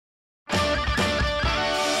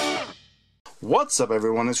What's up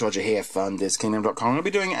everyone, it's Roger here from DisKingdom.com. I'm going to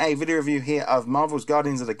be doing a video review here of Marvel's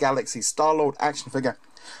Guardians of the Galaxy Starlord Action Figure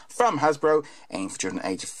from Hasbro, aimed for children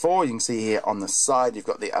age 4. You can see here on the side you've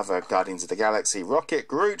got the other Guardians of the Galaxy: Rocket,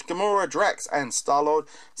 Groot, Gamora, Drax and Starlord.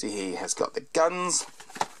 See, he has got the guns.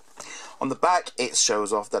 On the back, it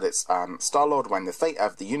shows off that it's Starlord when the fate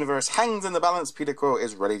of the universe hangs in the balance. Peter Quill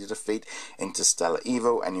is ready to defeat interstellar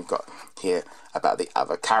evil, and you've got here about the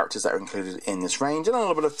other characters that are included in this range and a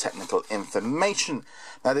little bit of technical information.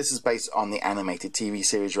 Now, this is based on the animated TV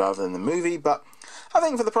series rather than the movie, but I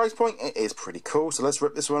think for the price point, it is pretty cool. So let's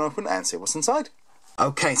rip this one open and see what's inside.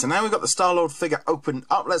 Okay, so now we've got the Starlord figure opened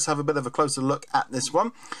up. Let's have a bit of a closer look at this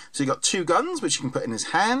one. So you've got two guns, which you can put in his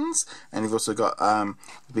hands, and you've also got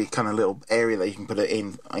the kind of little area that you can put it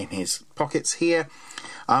in his pockets here.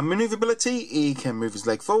 Maneuverability, he can move his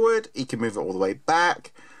leg forward, he can move it all the way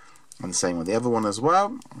back, and the same with the other one as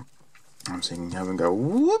well. I'm seeing him have him go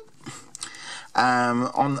whoop.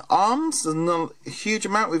 On the arms, there's not a huge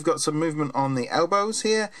amount. We've got some movement on the elbows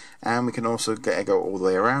here, and we can also get it go all the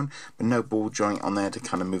way around, but no ball joint on there to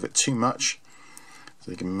kind of move it too much.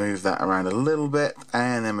 So we can move that around a little bit,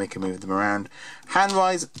 and then we can move them around.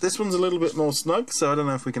 Hand-wise, this one's a little bit more snug, so I don't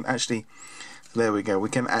know if we can actually, there we go, we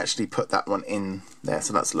can actually put that one in there,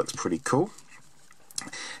 so that looks pretty cool.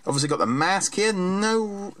 Obviously got the mask here.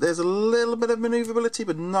 There's a little bit of maneuverability,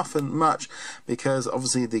 but nothing much, because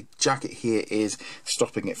obviously the jacket here is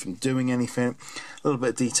stopping it from doing anything. A little bit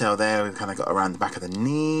of detail there. We've kind of got around the back of the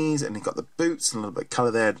knees, and you've got the boots and a little bit of colour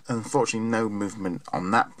there. Unfortunately, no movement on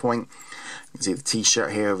that point. You can see the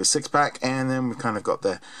t-shirt here over six-pack, and then we've kind of got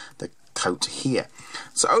the coat here.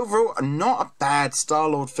 So overall, not a bad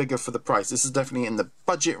Starlord figure for the price. This is definitely in the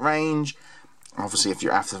budget range. Obviously, if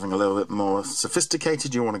you're after something a little bit more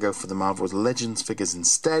sophisticated, you want to go for the Marvel's Legends figures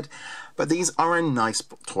instead. But these are a nice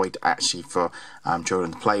toy to actually for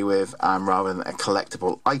children to play with, rather than a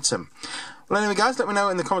collectible item. Well, anyway, guys, let me know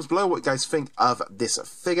in the comments below what you guys think of this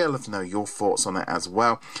figure. I'd love to know your thoughts on it as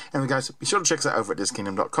well. Anyway, guys, be sure to check us out over at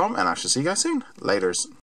DisKingdom.com, and I shall see you guys soon. Laters.